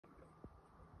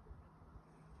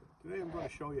Today I'm going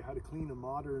to show you how to clean a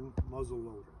modern muzzle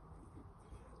loader.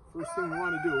 First thing you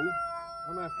want to do,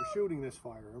 I'm after shooting this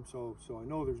firearm, so I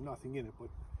know there's nothing in it, but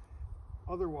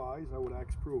otherwise I would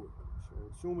axe prove it. So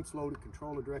assume it's loaded,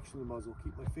 control the direction of the muzzle,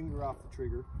 keep my finger off the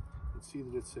trigger, and see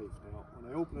that it's safe. Now,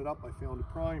 when I open it up, I found a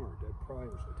primer, dead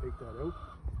primer, so I take that out.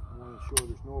 I want to ensure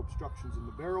there's no obstructions in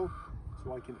the barrel,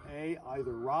 so I can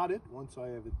either rod it once I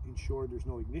have ensured there's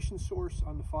no ignition source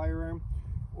on the firearm,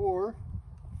 or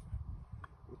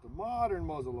with the modern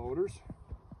muzzle loaders,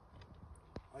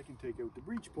 I can take out the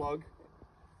breech plug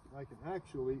and I can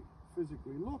actually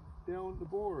physically look down the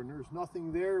bore, and there's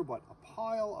nothing there but a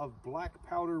pile of black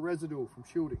powder residue from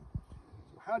shooting.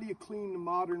 So how do you clean the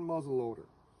modern muzzle loader?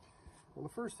 Well,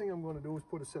 the first thing I'm going to do is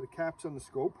put a set of caps on the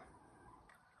scope,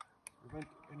 prevent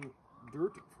any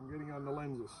dirt from getting on the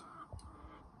lenses.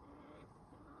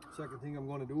 Second thing I'm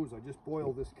going to do is I just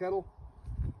boiled this kettle,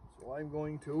 so I'm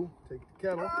going to take the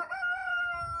kettle and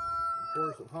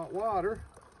pour some hot water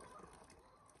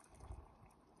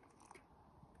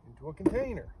into a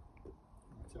container.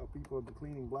 That's how people have been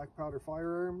cleaning black powder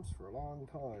firearms for a long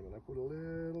time. And I put a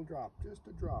little drop, just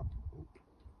a drop. Oop.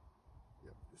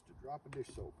 Yep, just a drop of dish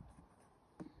soap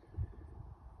in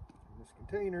this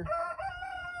container.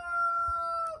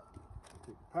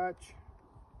 Take the patch,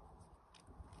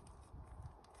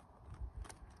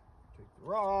 take the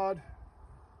rod,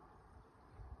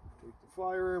 take the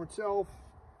firearm itself,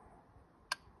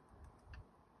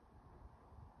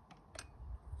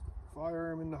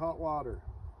 firearm in the hot water,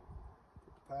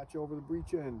 put the patch over the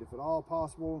breech end. If at all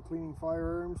possible in cleaning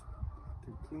firearms,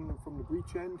 to clean them from the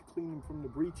breech end, clean them from the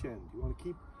breech end. You want to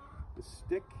keep the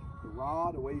stick, the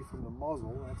rod away from the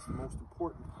muzzle. That's the most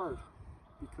important part,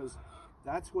 because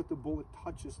that's what the bullet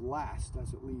touches last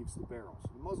as it leaves the barrel. So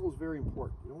the muzzle is very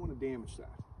important. You don't want to damage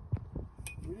that.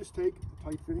 You just take the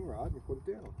tight fitting rod and you put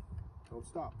it down until it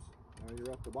stops. Now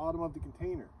you're at the bottom of the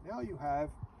container. Now you have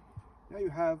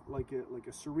like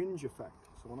a syringe effect.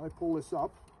 So when I pull this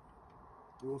up,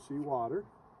 you will see water.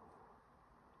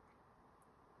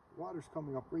 Water's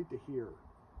coming up right to here.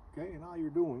 Okay, and all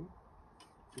you're doing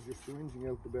is you're syringing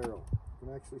out the barrel. You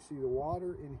can actually see the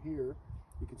water in here.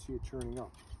 You can see it churning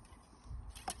up.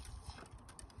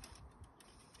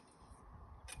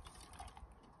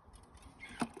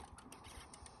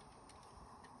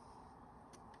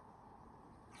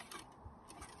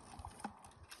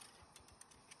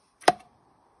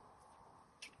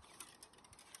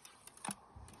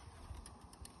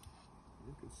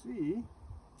 You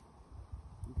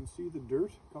can see the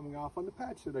dirt coming off on the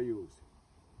patch that I used.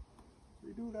 So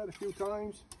you do that a few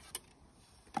times,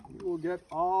 you will get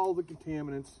all the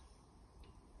contaminants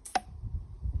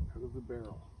out of the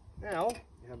barrel. Now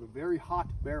you have a very hot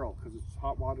barrel because it's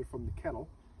hot water from the kettle.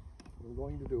 What I'm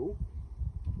going to do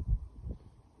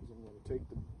is I'm going to take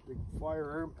the big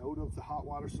firearm out of the hot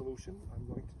water solution. I'm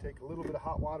going to take a little bit of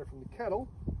hot water from the kettle,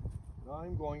 and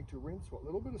I'm going to rinse what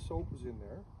little bit of soap is in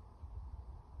there.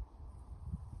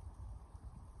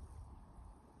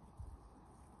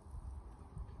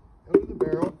 Out of the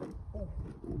barrel,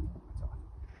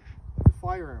 the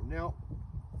firearm. Now,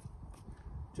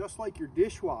 just like your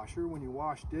dishwasher, when you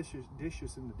wash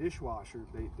dishes in the dishwasher,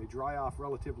 they dry off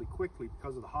relatively quickly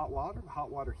because of the hot water. The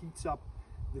hot water heats up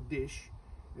the dish,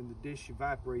 and the dish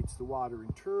evaporates the water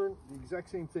in turn. The exact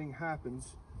same thing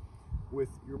happens with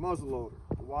your muzzle loader.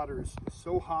 The water is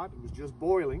so hot, it was just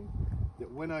boiling, that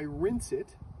when I rinse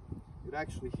it, it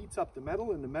actually heats up the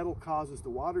metal, and the metal causes the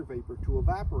water vapor to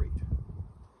evaporate.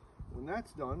 When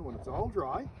that's done, when it's all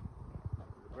dry,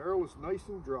 the barrel is nice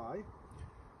and dry,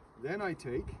 then I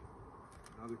take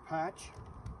another patch.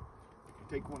 I can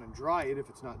take one and dry it if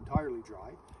it's not entirely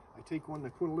dry. I take one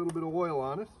that put a little bit of oil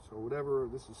on it, so whatever,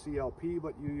 this is CLP,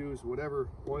 but you use whatever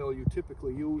oil you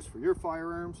typically use for your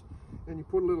firearms, and you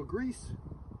put a little grease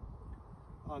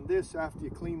on this after you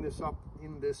clean this up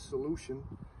in this solution.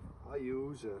 I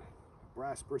use a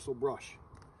brass bristle brush.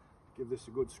 Give this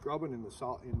a good scrubbing in the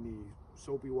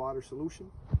soapy water solution,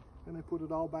 and I put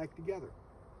it all back together.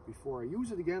 Before I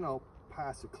use it again, I'll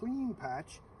pass a clean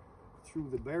patch through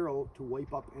the barrel to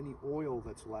wipe up any oil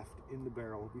that's left in the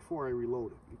barrel before I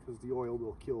reload it, because the oil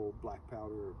will kill black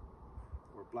powder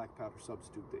or black powder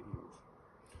substitute that you use.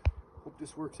 Hope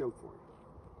this works out for you.